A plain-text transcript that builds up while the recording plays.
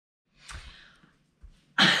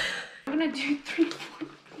gonna do 3/4.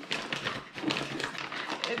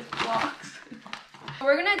 It blocks.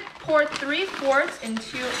 We're gonna pour 3/4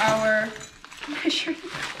 into our measuring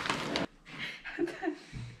cup.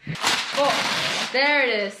 Oh, there it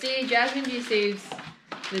is. See, Jasmin Jee saves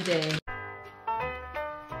the day.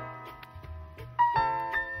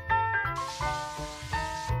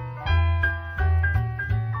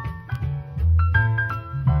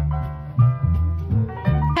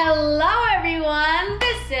 Hello everyone,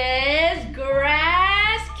 this is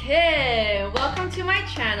Grass Kid. Welcome to my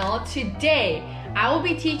channel. Today, I will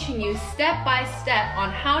be teaching you step by step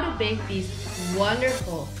on how to bake these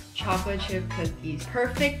wonderful chocolate chip cookies.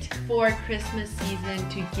 Perfect for Christmas season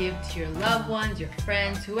to give to your loved ones, your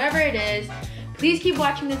friends, whoever it is. Please keep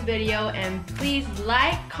watching this video and please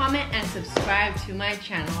like, comment, and subscribe to my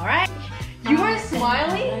channel, alright? You were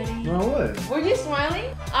smiling? No, what? Were you smiling?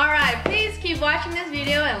 Alright, please keep watching this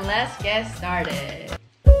video and let's get started.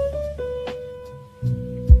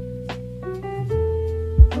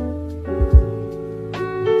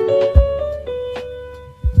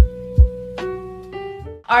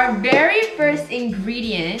 Our very first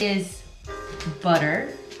ingredient is butter.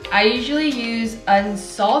 I usually use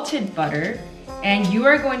unsalted butter, and you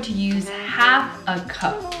are going to use half a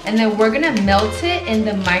cup. And then we're gonna melt it in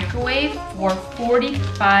the microwave for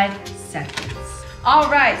 45 seconds. All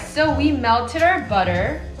right, so we melted our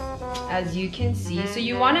butter, as you can see. So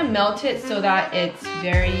you wanna melt it so that it's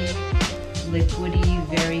very liquidy,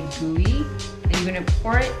 very gooey. And you're gonna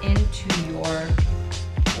pour it into your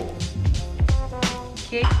bowl.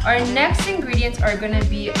 Okay. Our next ingredients are gonna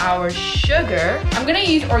be our sugar. I'm gonna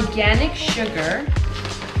use organic sugar.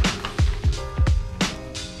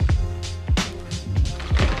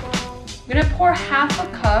 I'm gonna pour half a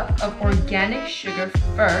cup of organic sugar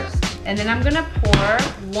first, and then I'm gonna pour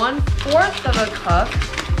 1/4 of a cup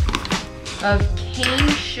of cane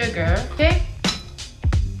sugar, okay?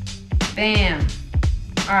 Bam.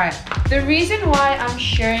 All right, the reason why I'm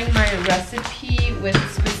sharing my recipe with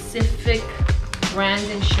specific brands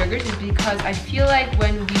and sugars is because I feel like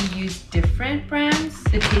when we use different brands,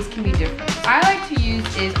 the taste can be different. I like to use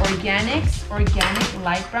is organic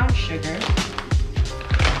light brown sugar.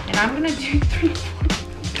 And I'm gonna do 3/4.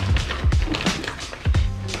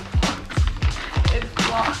 It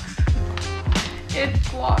blocks. It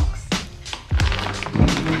blocks.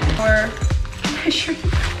 Or measuring.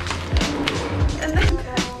 And then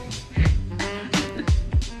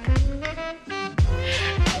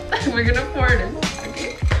we're gonna pour it in.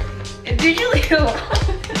 Okay. It's usually a lot.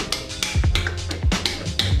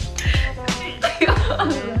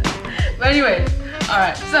 But anyways,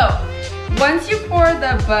 alright, so once you pour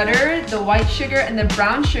the butter, the white sugar, and the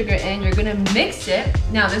brown sugar in, you're gonna mix it.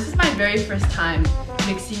 Now, this is my very first time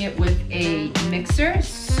mixing it with a mixer,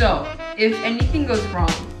 so if anything goes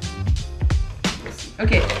wrong,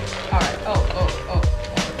 okay, all right, oh.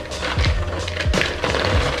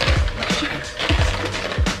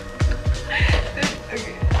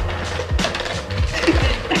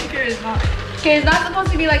 Okay, it's not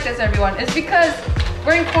supposed to be like this, everyone. It's because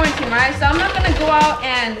we're in quarantine, right? So I'm not gonna go out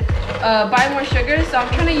and buy more sugar, so I'm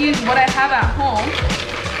trying to use what I have at home.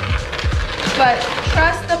 But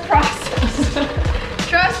trust the process.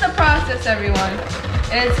 Trust the process, everyone.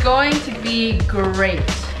 It's going to be great.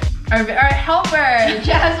 Our helper,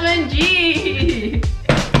 Jasmin Jee.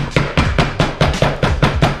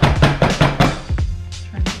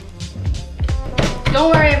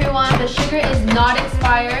 Don't worry, everyone. The sugar is not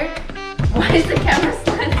expired. Why is the camera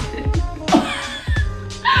slanted?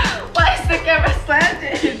 Why is the camera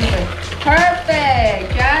slanted?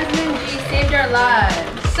 Perfect! Jasmin Jee saved our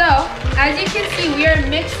lives. So, as you can see, we are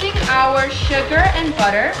mixing our sugar and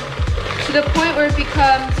butter to the point where it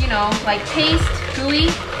becomes, you know, like paste, gooey,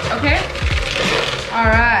 okay?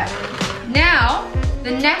 Alright. Now,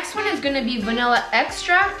 the next one is gonna be vanilla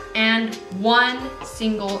extract and 1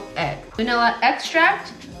 single egg. Vanilla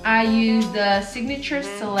extract, I use the Signature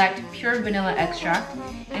Select Pure Vanilla Extract,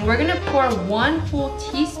 and we're gonna pour 1 full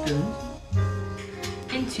teaspoon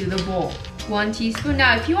into the bowl. 1 teaspoon.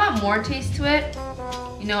 Now, if you want more taste to it,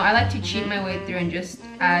 you know, I like to cheat my way through and just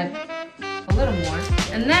add a little more.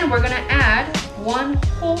 And then we're gonna add 1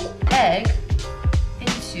 whole egg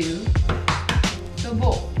into the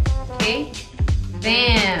bowl, okay?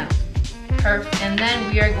 Bam, perfect. And then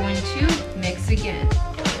we are going to mix again.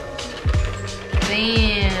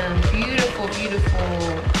 Bam, beautiful, beautiful.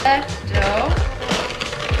 Perfecto.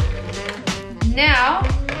 Now,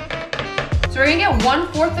 so we're gonna get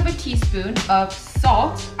 1/4 of a teaspoon of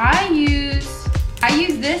salt. I use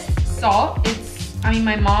this salt. I mean,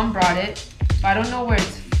 my mom brought it, but I don't know where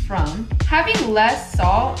it's from. Having less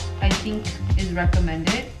salt, I think, is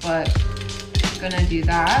recommended, but I'm gonna do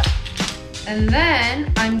that. And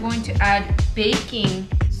then I'm going to add baking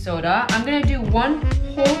soda. I'm gonna do 1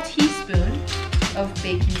 whole teaspoon of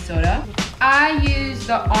baking soda. I use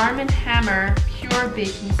the Arm & Hammer pure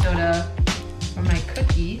baking soda for my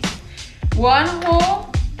cookies. 1 whole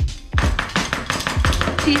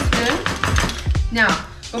teaspoon. Now,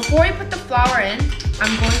 before we put the flour in,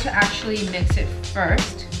 I'm going to actually mix it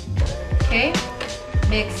first. Okay?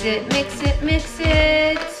 Mix it, mix it, mix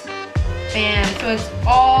it. Bam, so it's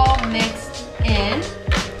all mixed in,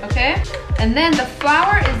 okay? And then the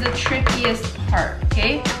flour is the trickiest part,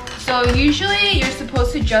 okay? So usually you're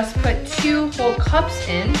supposed to just put 2 whole cups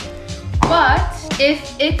in, but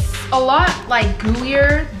if it's a lot like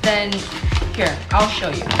gooier, then here, I'll show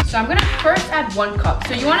you. So I'm gonna first add 1 cup.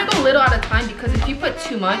 So you wanna go little at a time because if you put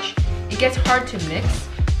too much, it gets hard to mix.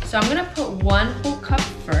 So I'm gonna put 1 whole cup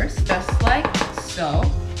first, just like so,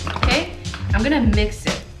 okay? I'm gonna mix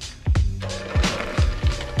it.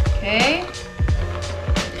 Okay,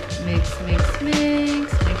 mix, mix,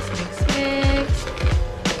 mix, mix, mix, mix.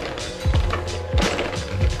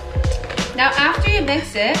 Now after you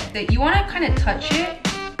mix it, you want to kind of touch it,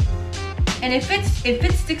 and if it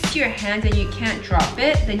sticks to your hands and you can't drop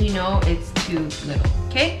it, then you know it's too little.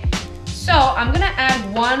 Okay, so I'm gonna add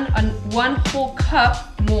one whole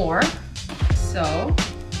cup more. So,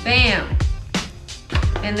 bam,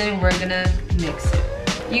 and then we're gonna mix it.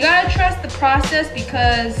 You gotta trust the process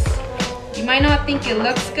because you might not think it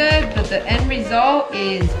looks good, but the end result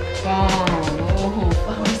is bomb. Oh,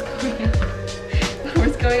 flour's going out.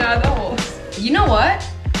 Flour's going out of the holes. You know what?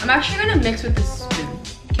 I'm actually gonna mix with this spoon,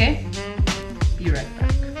 okay? Be right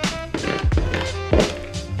back.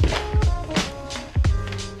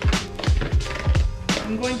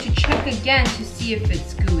 I'm going to check again to see if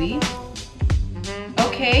it's gooey.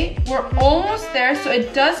 Okay, we're almost there, so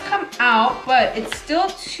it does come out, but it's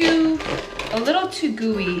still a little too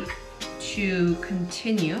gooey to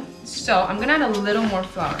continue. So I'm gonna add a little more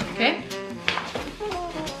flour, okay?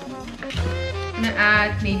 I'm gonna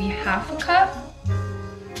add maybe ½ a cup,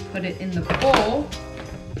 put it in the bowl,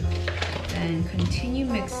 and continue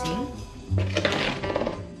mixing.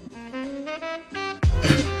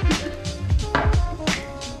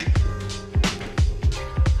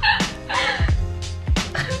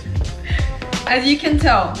 As you can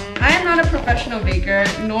tell, I am not a professional baker,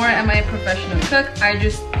 nor am I a professional cook. I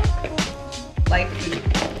just like food.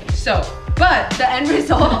 So, but the end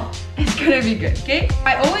result is gonna be good, okay?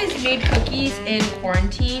 I always made cookies in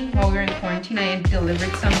quarantine. While we were in quarantine, I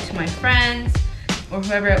delivered some to my friends or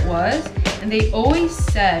whoever it was, and they always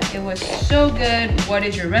said it was so good. What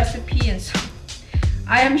is your recipe? And so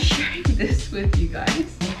I am sharing this with you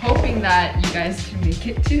guys. I'm hoping that you guys can make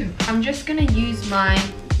it too. I'm just gonna use my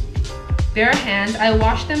bare hands. I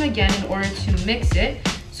wash them again in order to mix it.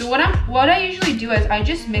 So what I usually do is I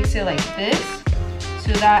just mix it like this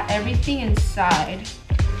so that everything inside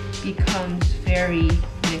becomes very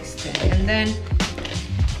mixed in. And then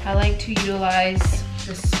I like to utilize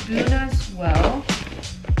the spoon as well.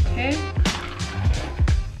 Okay.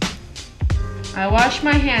 I wash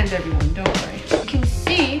my hands, everyone, don't worry. You can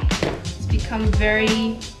see it's become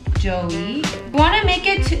very doughy. You want to make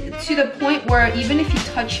it to the point where even if you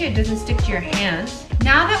touch it, it doesn't stick to your hands.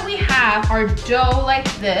 Now that we have our dough like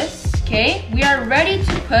this, okay, we are ready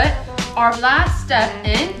to put our last step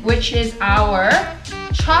in, which is our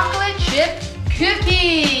chocolate chip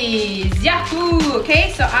cookies. Yahoo!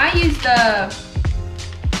 Okay, so I use the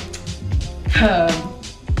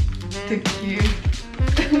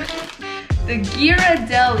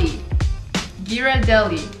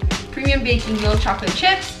Ghirardelli premium baking milk chocolate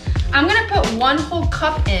chips. I'm gonna put 1 whole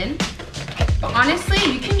cup in, but honestly,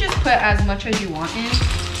 you can just put as much as you want in.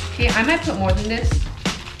 Okay, I might put more than this,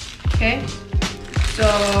 okay? So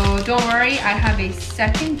don't worry, I have a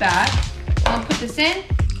second batch. I'll put this in,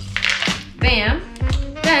 bam.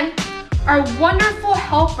 Then our wonderful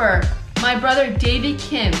helper, my brother David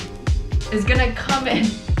Kim, is gonna come in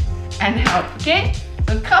and help, okay?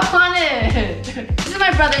 So come on in. This is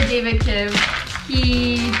my brother David Kim.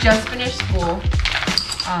 He just finished school.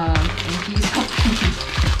 And he's helping me.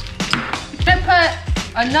 I'm gonna put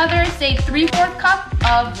another, say, 3/4 cup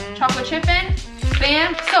of chocolate chip in.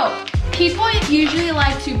 Bam. So people usually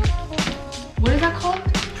like to, what is that called?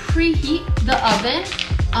 Preheat the oven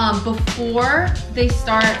before they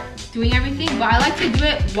start doing everything. But I like to do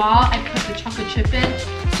it while I put the chocolate chip in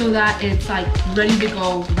so that it's like ready to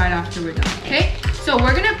go right after we're done. Okay. So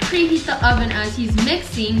we're gonna preheat the oven as he's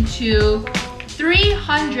mixing to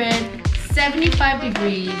 375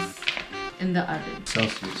 degrees in the oven.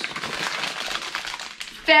 Celsius.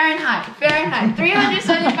 Fahrenheit,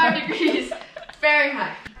 375 degrees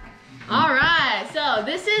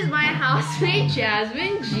housemate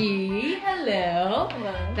Jasmin Jee. Hello.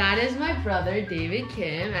 Hello. That is my brother David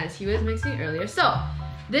Kim, as he was mixing earlier. So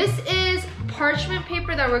this is parchment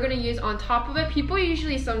paper that we're gonna use on top of it. People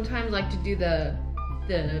usually sometimes like to do the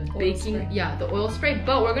baking, spray. yeah, the oil spray,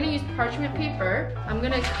 but we're gonna use parchment paper. I'm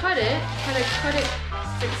gonna cut it, try to cut it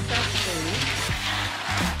successfully.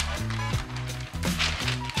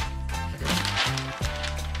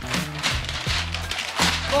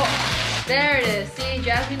 Oh, there it is. See,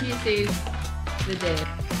 Jasmin Jee saves the day.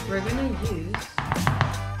 We're gonna use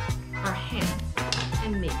our hands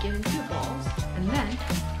and make it into balls, and then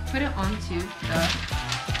put it onto the pan.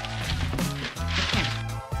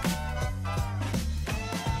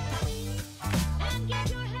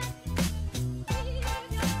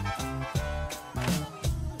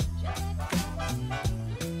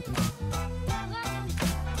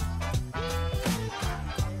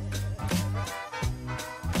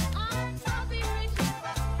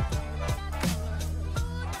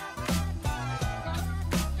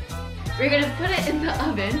 We're gonna put it in the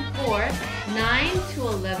oven for 9 to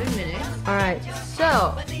 11 minutes. All right,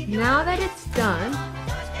 so now that it's done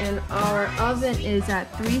and our oven is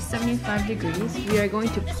at 375 degrees, we are going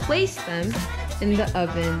to place them in the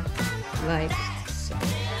oven like so.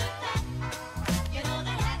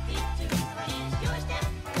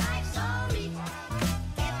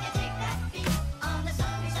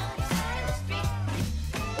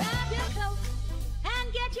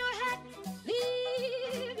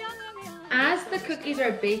 As the cookies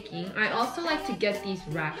are baking, I also like to get these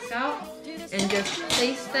racks out and just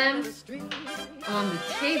place them on the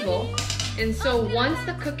table. And so once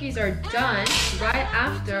the cookies are done, right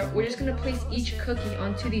after, we're just gonna place each cookie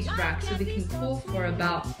onto these racks so they can cool for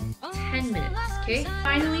about 10 minutes, okay?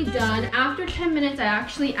 Finally done. After 10 minutes, I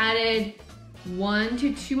actually added 1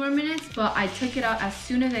 to 2 more minutes, but I took it out as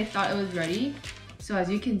soon as I thought it was ready. So as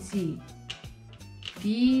you can see,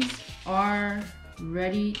 these are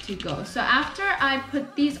ready to go. So after I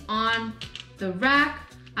put these on the rack,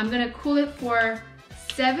 I'm gonna cool it for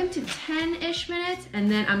 7 to 10-ish minutes,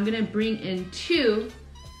 and then I'm gonna bring in 2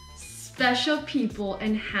 special people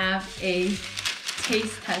and have a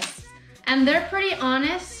taste test. And they're pretty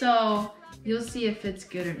honest, so you'll see if it's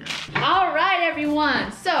good or not. All right,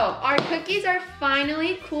 everyone. So our cookies are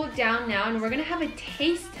finally cooled down now, and we're gonna have a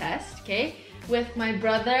taste test, okay? With my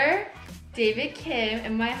brother, David Kim,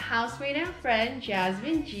 and my housemate and friend,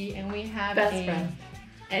 Jasmin Jee, and we have Best friend.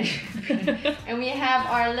 And we have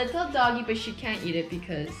our little doggy, but she can't eat it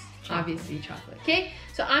because obviously chocolate, okay?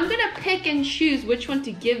 So I'm gonna pick and choose which one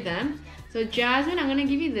to give them. So Jasmin, I'm gonna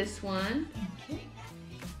give you this one. Okay.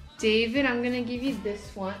 David, I'm gonna give you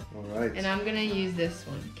this one. All right. And I'm gonna use this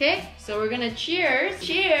one, okay? So we're gonna cheers,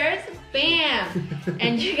 cheers, bam!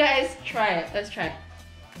 And you guys try it, let's try it.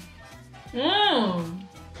 Mmm.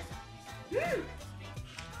 Mm.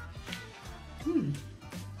 Mm.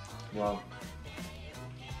 Wow.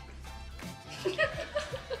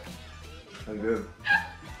 I'm good.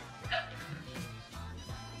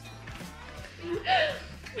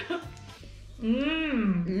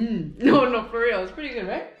 No, for real, it's pretty good,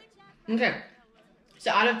 right? Okay.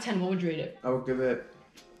 So out of 10, what would you rate it? I would give it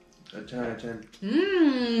a 10 out of 10.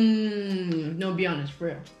 No, be honest, for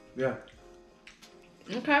real. Yeah.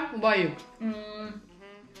 Okay, what about you?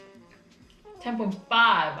 10.5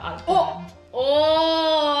 out of 10.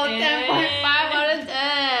 Oh, Hey. 10.5 out of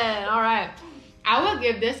 10. All right. I would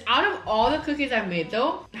give this, out of all the cookies I made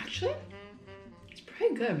though, actually, it's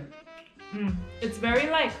pretty good. It's very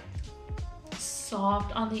like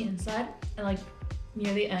soft on the inside, and like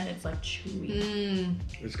near the end it's like chewy.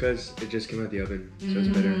 It's because it just came out the oven, so it's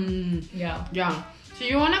better. Yeah. Yeah. So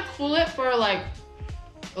you want to cool it for like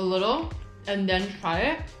a little and then try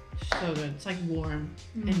it. So good. It's like warm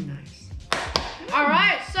and nice. All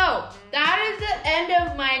right, so that is the end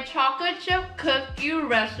of my chocolate chip cookie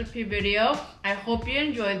recipe video. I hope you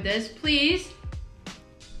enjoyed this. Please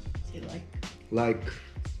say Like.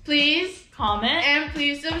 please Comment. and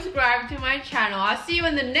please subscribe to my channel. I'll see you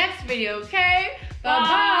in the next video, okay?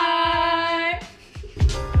 Bye-bye.